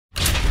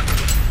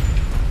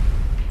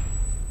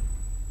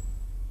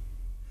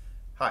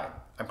Hi,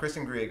 I'm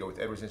Kristen Griego with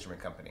Edwards Instrument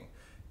Company,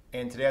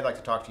 and today I'd like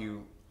to talk to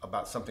you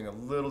about something a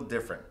little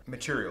different,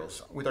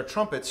 materials. With our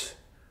trumpets,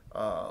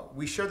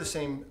 we share the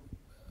same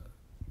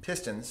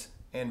pistons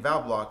and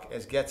valve block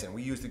as Getzen.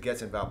 We use the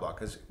Getzen valve block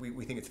because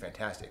we think it's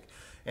fantastic,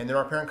 and they're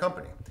our parent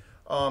company.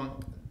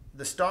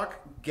 The stock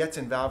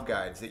Getzen valve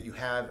guides that you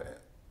have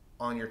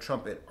on your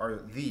trumpet are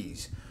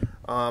these,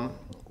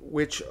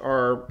 which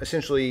are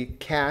essentially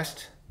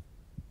cast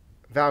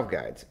valve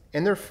guides,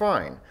 and they're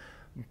fine.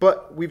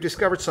 But we've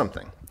discovered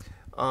something.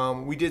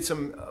 We did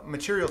some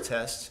material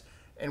tests,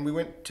 and we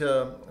went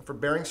for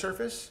bearing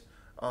surface.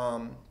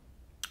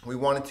 We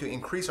wanted to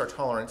increase our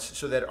tolerance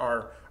so that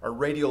our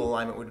radial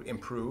alignment would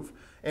improve.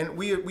 And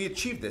we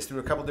achieved this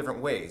through a couple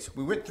different ways.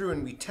 We went through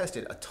and we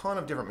tested a ton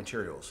of different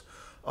materials,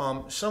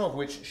 some of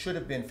which should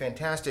have been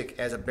fantastic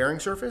as a bearing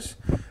surface.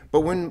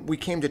 But when we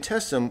came to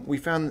test them, we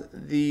found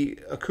the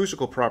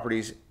acoustical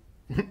properties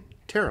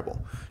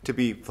terrible, to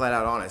be flat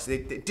out honest. They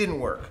didn't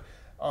work.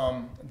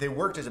 They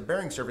worked as a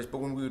bearing surface, but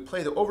when we would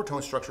play, the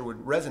overtone structure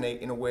would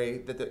resonate in a way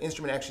that the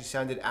instrument actually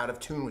sounded out of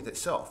tune with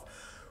itself.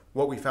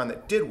 What we found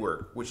that did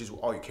work, which is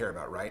all you care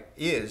about, right,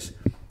 is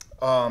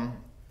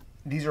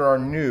these are our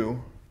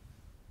new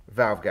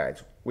valve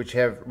guides, which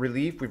we've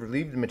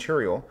relieved the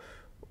material,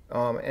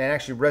 and it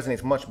actually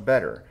resonates much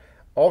better.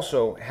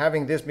 Also,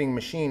 having this being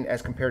machined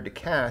as compared to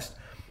cast,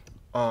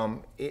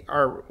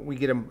 we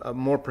get a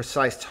more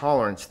precise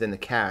tolerance than the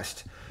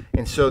cast,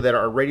 and so that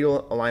our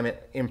radial alignment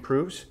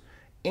improves.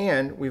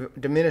 And we've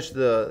diminished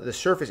the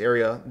surface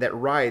area that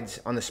rides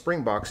on the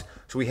spring box,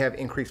 so we have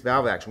increased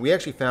valve action. We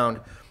actually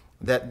found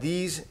that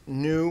these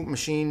new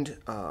machined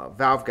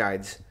valve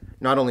guides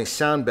not only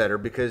sound better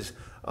because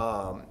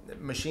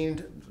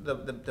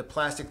the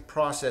plastic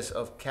process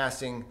of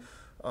casting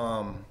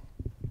in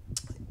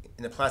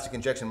the plastic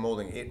injection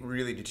molding, it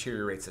really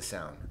deteriorates the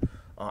sound.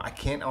 I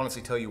can't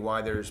honestly tell you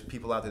why. There's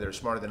people out there that are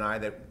smarter than I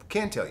that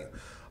can tell you.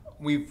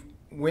 We've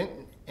went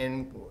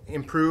and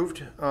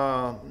improved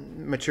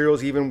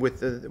materials, even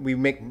with we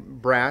make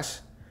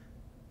brass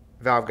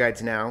valve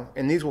guides now,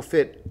 and these will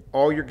fit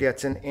all your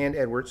Getzen and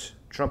Edwards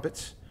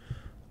trumpets.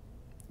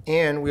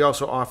 And we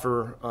also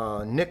offer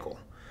nickel.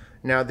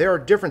 Now there are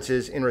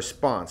differences in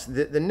response.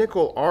 The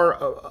nickel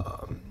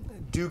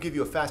do give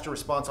you a faster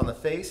response on the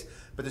face,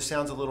 but the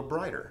sound's a little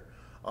brighter.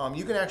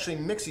 You can actually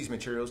mix these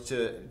materials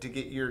to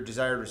get your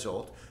desired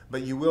result,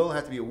 but you will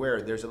have to be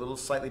aware there's a little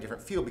slightly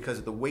different feel because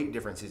of the weight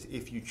differences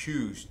if you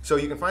choose. So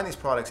you can find these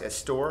products at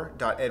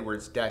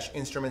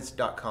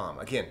store.edwards-instruments.com.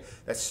 Again,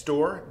 that's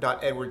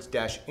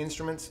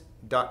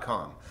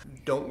store.edwards-instruments.com.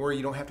 Don't worry,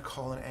 you don't have to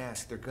call and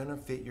ask. They're gonna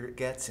fit your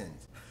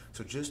Getzens.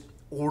 So just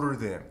order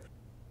them.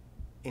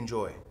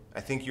 Enjoy.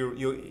 I think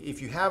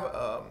if you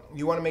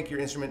want to make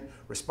your instrument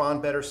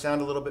respond better,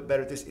 sound a little bit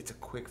better, it's a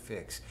quick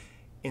fix.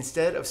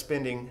 Instead of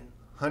spending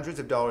hundreds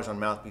of dollars on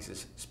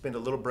mouthpieces, spend a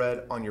little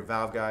bread on your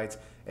valve guides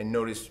and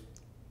notice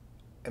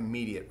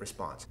immediate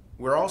response.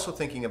 We're also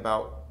thinking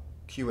about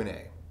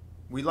Q&A.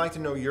 We'd like to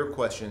know your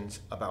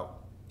questions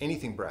about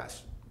anything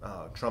brass,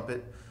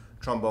 trumpet,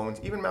 trombones,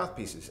 even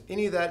mouthpieces,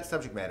 any of that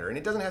subject matter. And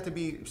it doesn't have to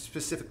be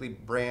specifically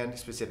brand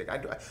specific.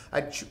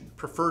 I'd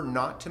prefer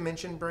not to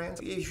mention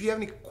brands. If you have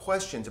any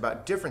questions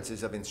about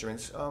differences of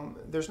instruments,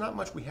 there's not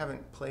much we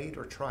haven't played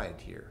or tried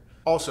here.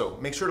 Also,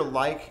 make sure to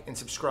like and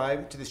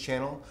subscribe to this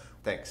channel.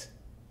 Thanks.